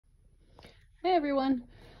Hey everyone!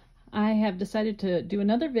 I have decided to do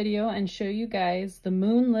another video and show you guys the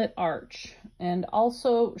Moonlit Arch and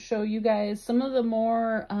also show you guys some of the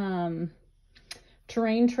more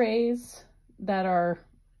terrain trays that are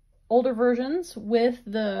older versions with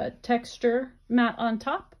the texture mat on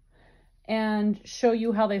top and show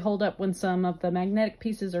you how they hold up when some of the magnetic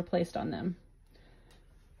pieces are placed on them.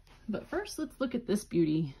 But first, let's look at this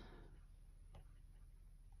beauty.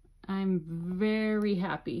 I'm very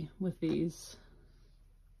happy with these.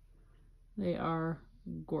 They are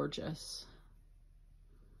gorgeous.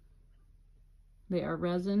 They are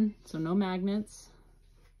resin, so no magnets.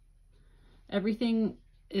 Everything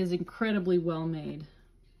is incredibly well made.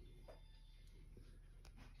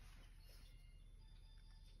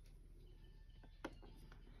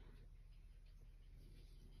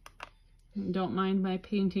 Don't mind my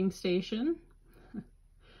painting station.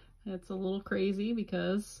 It's a little crazy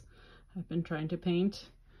because I've been trying to paint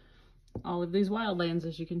all of these Wildlands,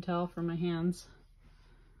 as you can tell from my hands.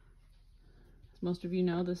 As most of you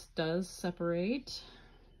know, this does separate.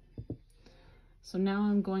 So now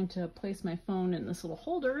I'm going to place my phone in this little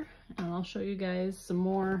holder and I'll show you guys some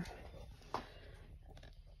more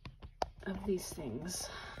of these things.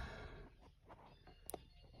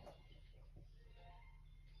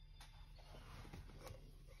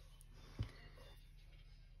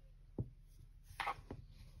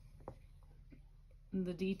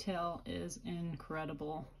 The detail is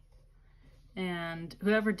incredible, and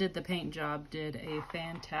whoever did the paint job did a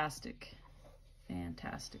fantastic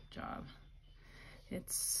job.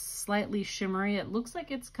 It's slightly shimmery. It looks like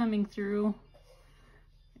it's coming through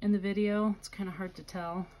in the video. It's kind of hard to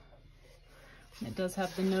tell. It does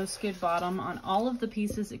have the no skid bottom on all of the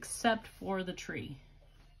pieces except for the tree.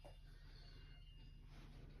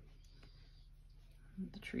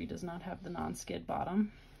 The tree does not have the non-skid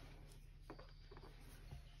bottom.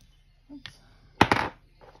 Oops.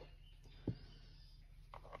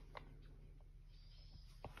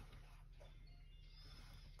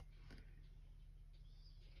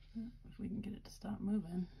 If we can get it to stop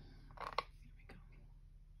moving. There we go.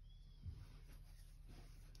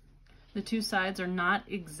 The two sides are not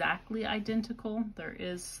exactly identical. There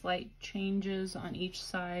is slight changes on each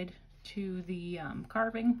side to the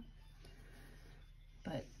carving,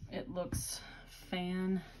 but it looks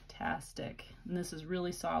fantastic. And this is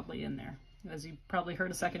really solidly in there. As you probably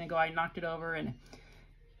heard a second ago, I knocked it over and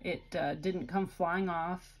it didn't come flying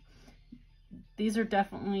off. These are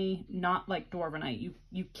definitely not like Dwarvenite.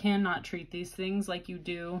 You cannot treat these things like you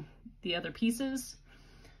do the other pieces.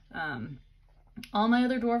 All my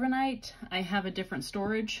other Dwarvenite, I have a different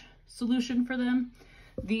storage solution for them.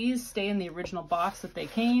 These stay in the original box that they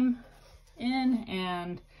came in,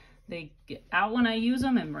 and they get out when I use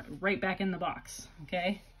them and right back in the box,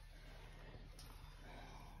 okay?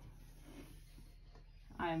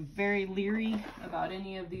 I'm very leery about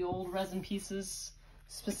any of the old resin pieces,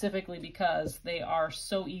 specifically because they are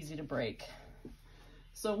so easy to break.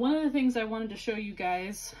 So one of the things I wanted to show you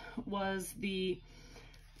guys was the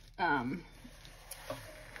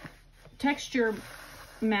texture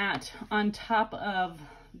mat on top of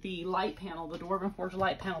the light panel, the Dwarven Forge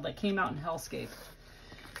light panel that came out in Hellscape.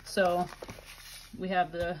 So we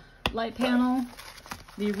have the light panel,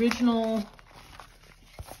 the original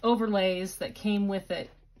overlays that came with it.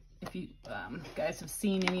 If you guys have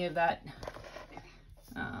seen any of that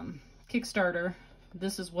Kickstarter,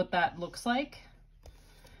 this is what that looks like.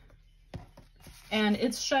 And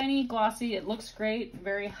it's shiny, glossy, it looks great,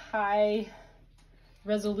 very high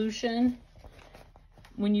resolution.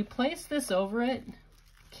 When you place this over it,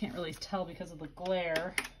 can't really tell because of the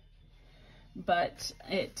glare, but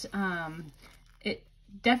it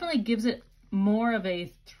definitely gives it more of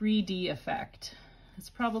a 3D effect. It's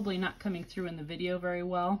probably not coming through in the video very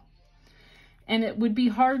well. And it would be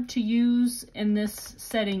hard to use in this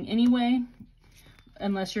setting anyway,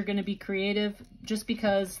 unless you're going to be creative, just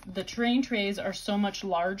because the terrain trays are so much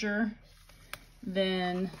larger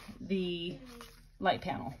than the light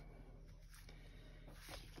panel.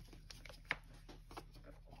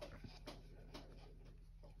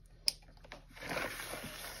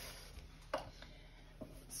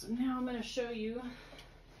 So now I'm going to show you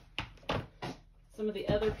some of the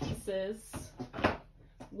other pieces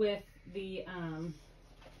with the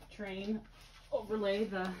terrain overlay.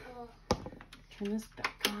 Turn this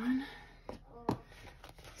back on.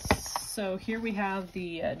 So here we have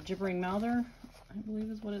the Gibbering Mouther, I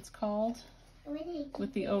believe is what it's called,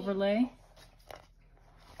 with the overlay.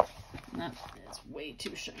 And that is way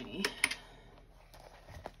too shiny.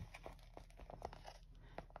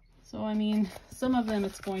 So, I mean, some of them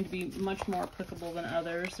it's going to be much more applicable than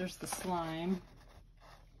others. There's the slime.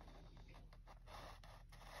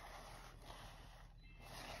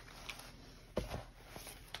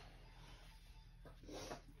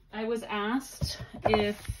 I was asked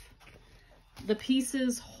if the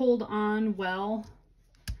pieces hold on well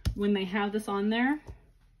when they have this on there.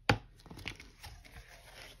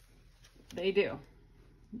 They do.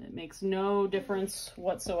 It makes no difference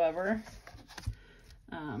whatsoever.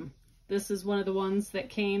 This is one of the ones that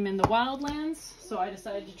came in the Wildlands, so I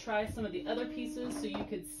decided to try some of the other pieces so you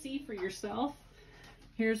could see for yourself.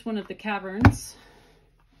 Here's one of the caverns.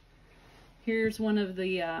 Here's one of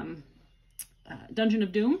the Dungeon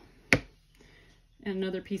of Doom, and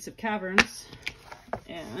another piece of caverns.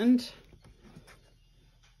 And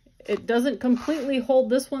it doesn't completely hold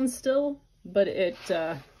this one still, but it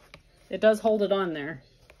does hold it on there.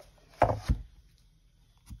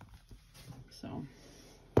 So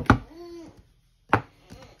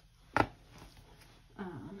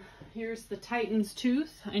here's the Titan's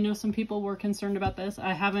Tooth. I know some people were concerned about this.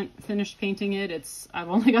 I haven't finished painting it. I've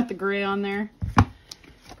only got the gray on there,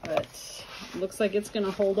 but it looks like it's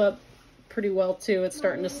gonna hold up pretty well too. It's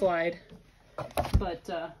starting to slide, but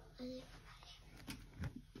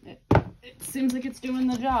it seems like it's doing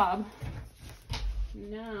the job.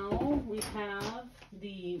 Now we have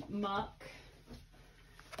the muck,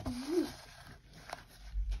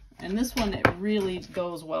 and this one it really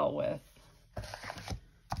goes well with.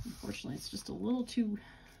 Unfortunately, it's just a little too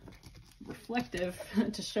reflective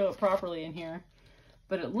to show it properly in here,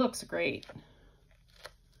 but it looks great.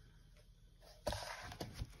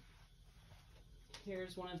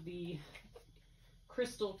 Here's one of the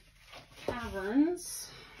crystal caverns.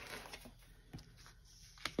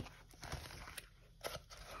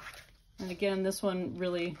 And again, this one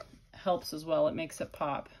really helps as well. It makes it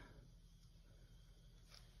pop.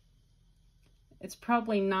 It's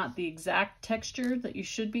probably not the exact texture that you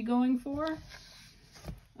should be going for.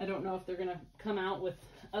 I don't know if they're gonna come out with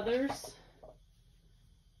others,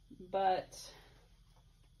 but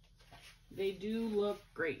they do look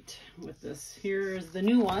great with this. Here's the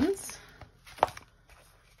new ones.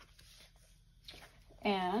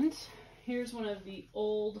 And here's one of the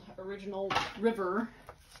old original river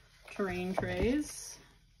terrain trays.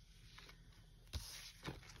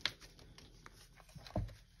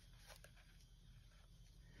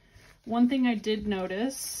 One thing I did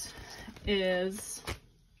notice is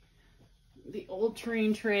the old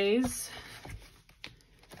terrain trays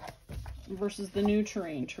versus the new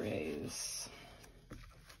terrain trays.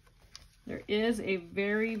 There is a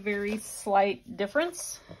very, very slight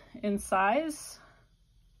difference in size.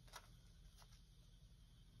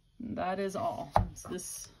 That is all. It's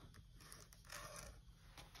this.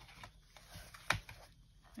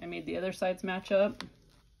 I made the other sides match up.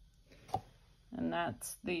 And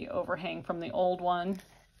that's the overhang from the old one,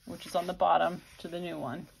 which is on the bottom, to the new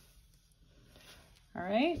one. All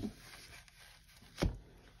right.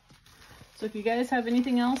 So if you guys have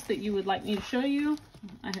anything else that you would like me to show you,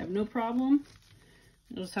 I have no problem.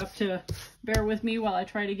 You'll just have to bear with me while I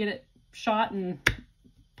try to get it shot and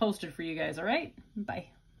posted for you guys. All right. Bye.